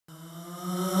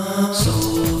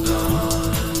Soul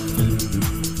Garden.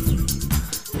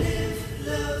 Live,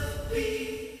 love,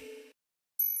 be.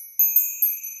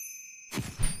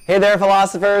 Hey there,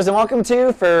 philosophers, and welcome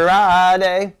to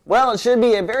Friday. Well, it should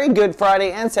be a very good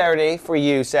Friday and Saturday for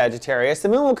you, Sagittarius. The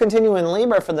moon will continue in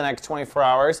Libra for the next 24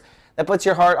 hours. That puts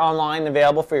your heart online and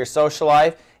available for your social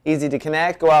life. Easy to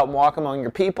connect, go out and walk among your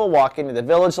people, walk into the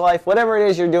village life, whatever it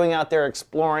is you're doing out there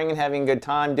exploring and having a good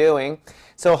time doing.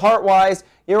 So heart-wise,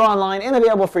 you're online and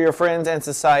available for your friends and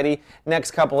society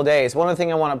next couple of days. One other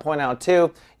thing I want to point out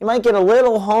too, you might get a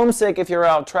little homesick if you're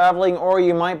out traveling, or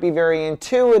you might be very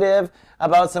intuitive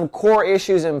about some core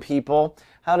issues in people.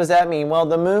 How does that mean? Well,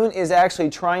 the moon is actually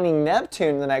trining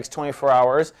Neptune in the next 24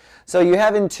 hours, so you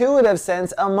have intuitive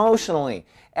sense emotionally.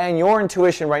 And your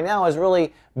intuition right now is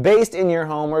really based in your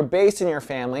home or based in your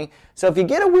family. So if you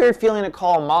get a weird feeling to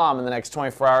call mom in the next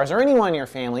 24 hours or anyone in your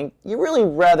family, you really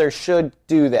rather should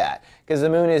do that, because the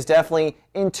moon is definitely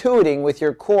intuiting with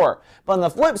your core. But on the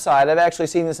flip side, I've actually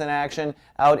seen this in action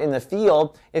out in the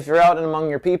field. If you're out and among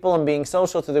your people and being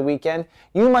social through the weekend,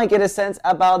 you might get a sense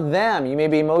about them. You may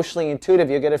be emotionally intuitive.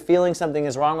 You'll get a feeling something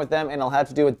is wrong with them, and it'll have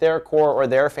to do with their core or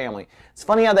their family. It's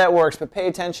funny how that works, but pay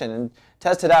attention and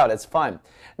test it out. It's fun.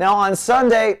 Now on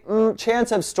Sunday,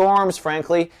 chance of storms,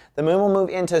 frankly. The moon will move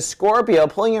into Scorpio,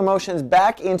 pulling your emotions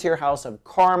back into your house of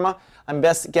karma. I'm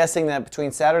best guessing that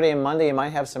between Saturday and Monday, you might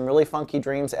have some really funky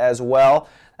dreams as well.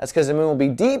 That's because the moon will be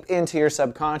deep into your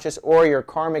subconscious or your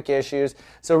karmic issues.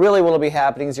 So really what will be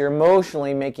happening is you're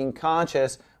emotionally making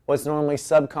conscious what's normally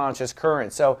subconscious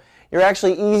current. So you're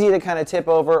actually easy to kind of tip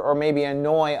over or maybe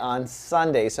annoy on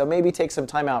Sunday. So maybe take some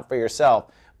time out for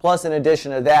yourself. Plus, in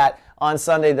addition to that, on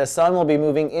Sunday, the sun will be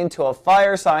moving into a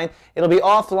fire sign. It'll be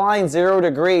offline 0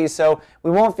 degrees, so we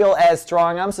won't feel as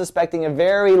strong. I'm suspecting a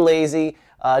very lazy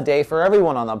day for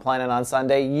everyone on the planet on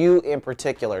Sunday, you in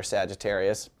particular,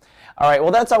 Sagittarius. All right,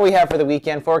 well, that's all we have for the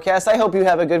weekend forecast. I hope you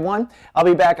have a good one. I'll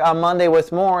be back on Monday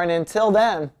with more, and until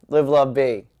then, live, love,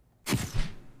 be.